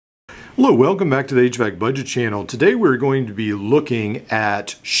Hello, welcome back to the HVAC Budget channel. Today we're going to be looking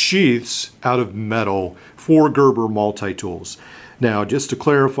at sheaths out of metal for Gerber multi-tools. Now, just to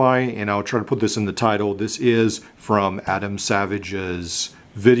clarify, and I'll try to put this in the title, this is from Adam Savage's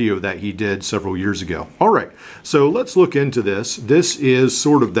video that he did several years ago. All right, so let's look into this. This is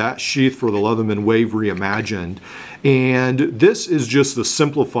sort of that sheath for the Leatherman Wave Reimagined, and this is just the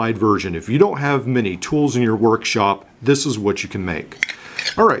simplified version. If you don't have many tools in your workshop, this is what you can make.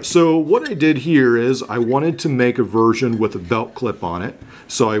 All right, so what I did here is I wanted to make a version with a belt clip on it.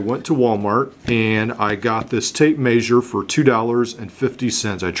 So I went to Walmart and I got this tape measure for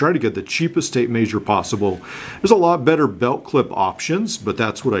 $2.50. I tried to get the cheapest tape measure possible. There's a lot better belt clip options, but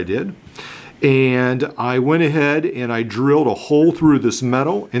that's what I did. And I went ahead and I drilled a hole through this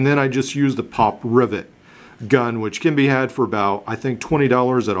metal, and then I just used the pop rivet gun, which can be had for about, I think,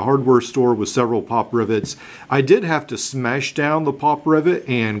 $20 at a hardware store with several pop rivets. I did have to smash down the pop rivet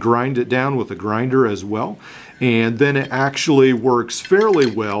and grind it down with a grinder as well, and then it actually works fairly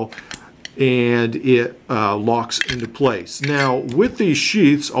well and it locks into place. Now with these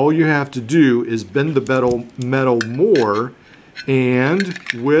sheaths, all you have to do is bend the metal more, and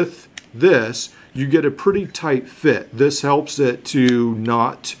with this you get a pretty tight fit. This helps it to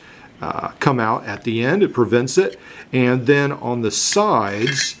not come out at the end. It prevents it. And then on the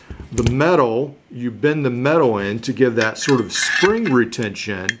sides, the metal, you bend the metal in to give that sort of spring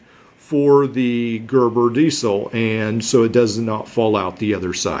retention for the Gerber diesel, and so it does not fall out the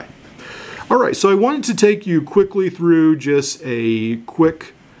other side. All right, so I wanted to take you quickly through just a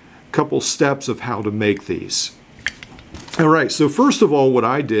quick couple steps of how to make these. All right, so first of all, what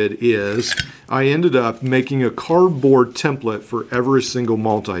I did is I ended up making a cardboard template for every single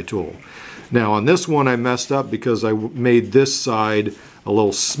multi-tool. Now on this one I messed up because I made this side a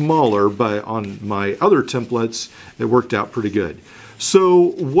little smaller, but on my other templates it worked out pretty good.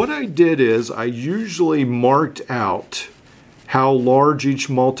 So what I did is I usually marked out how large each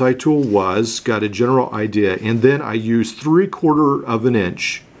multi-tool was, got a general idea, and then I used 3/4 of an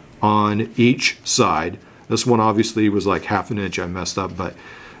inch on each side. This one obviously was like 1/2 inch. I messed up, but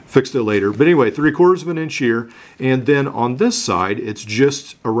fixed it later. But anyway, 3/4 of an inch here. And then on this side, it's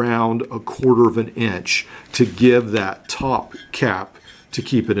just around 1/4 of an inch to give that top cap to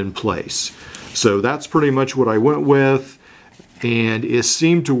keep it in place. So that's pretty much what I went with. And it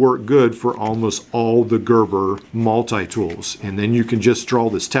seemed to work good for almost all the Gerber multi-tools. And then you can just draw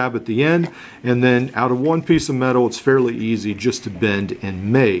this tab at the end. And then out of one piece of metal, it's fairly easy just to bend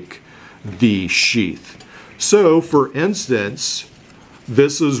and make the sheath. So for instance,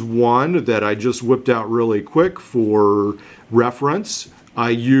 this is one that I just whipped out really quick for reference.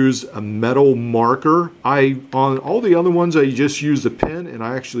 I used a metal marker. On all the other ones, I just used a pen, and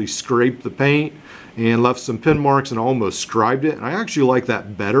I actually scraped the paint and left some pen marks and almost scribed it. And I actually like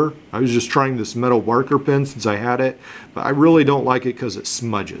that better. I was just trying this metal marker pen since I had it, but I really don't like it because it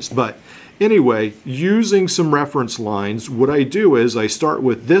smudges. But anyway, using some reference lines, what I do is I start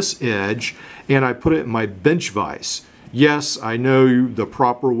with this edge and I put it in my bench vise. Yes, I know the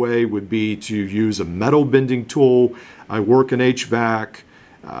proper way would be to use a metal bending tool. I work in HVAC.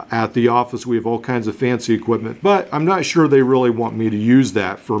 At the office we have all kinds of fancy equipment, but I'm not sure they really want me to use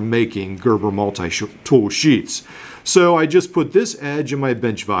that for making Gerber multi-tool sheets. So I just put this edge in my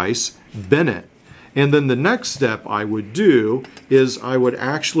bench vise, bend it, and then the next step I would do is I would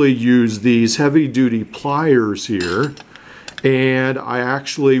actually use these heavy-duty pliers here, and I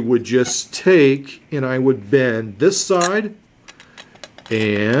actually would just take and I would bend this side,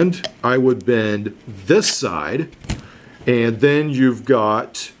 and I would bend this side, and then you've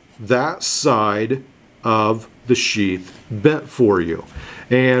got that side of the sheath bent for you.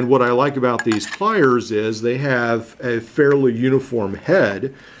 And what I like about these pliers is they have a fairly uniform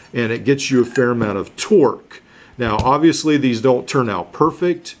head, and it gets you a fair amount of torque. Now obviously these don't turn out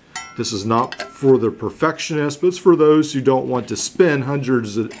perfect. This is not for the perfectionist, but it's for those who don't want to spend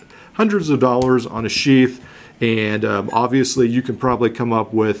hundreds of dollars on a sheath. And obviously you can probably come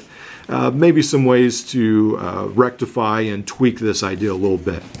up with maybe some ways to rectify and tweak this idea a little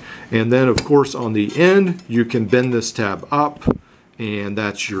bit. And then of course on the end you can bend this tab up, and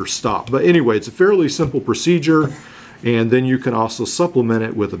that's your stop. But anyway, it's a fairly simple procedure, and then you can also supplement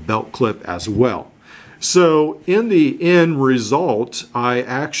it with a belt clip as well. So in the end result, I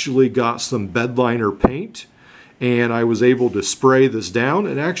actually got some bed liner paint, and I was able to spray this down.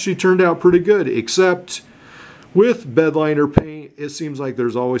 It actually turned out pretty good, except with bed liner paint, it seems like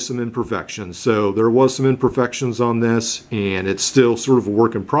there's always some imperfections. So there was some imperfections on this, and it's still sort of a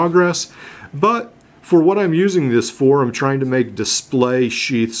work in progress. But For what I'm using this for, I'm trying to make display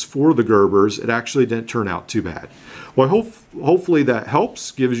sheaths for the Gerbers. It actually didn't turn out too bad. Well, hopefully that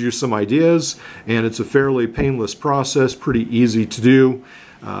helps, gives you some ideas, and it's a fairly painless process, pretty easy to do.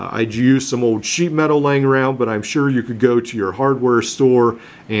 I used some old sheet metal laying around, but I'm sure you could go to your hardware store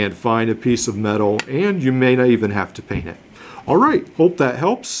and find a piece of metal, and you may not even have to paint it. All right, hope that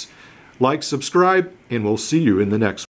helps. Like, subscribe, and we'll see you in the next one.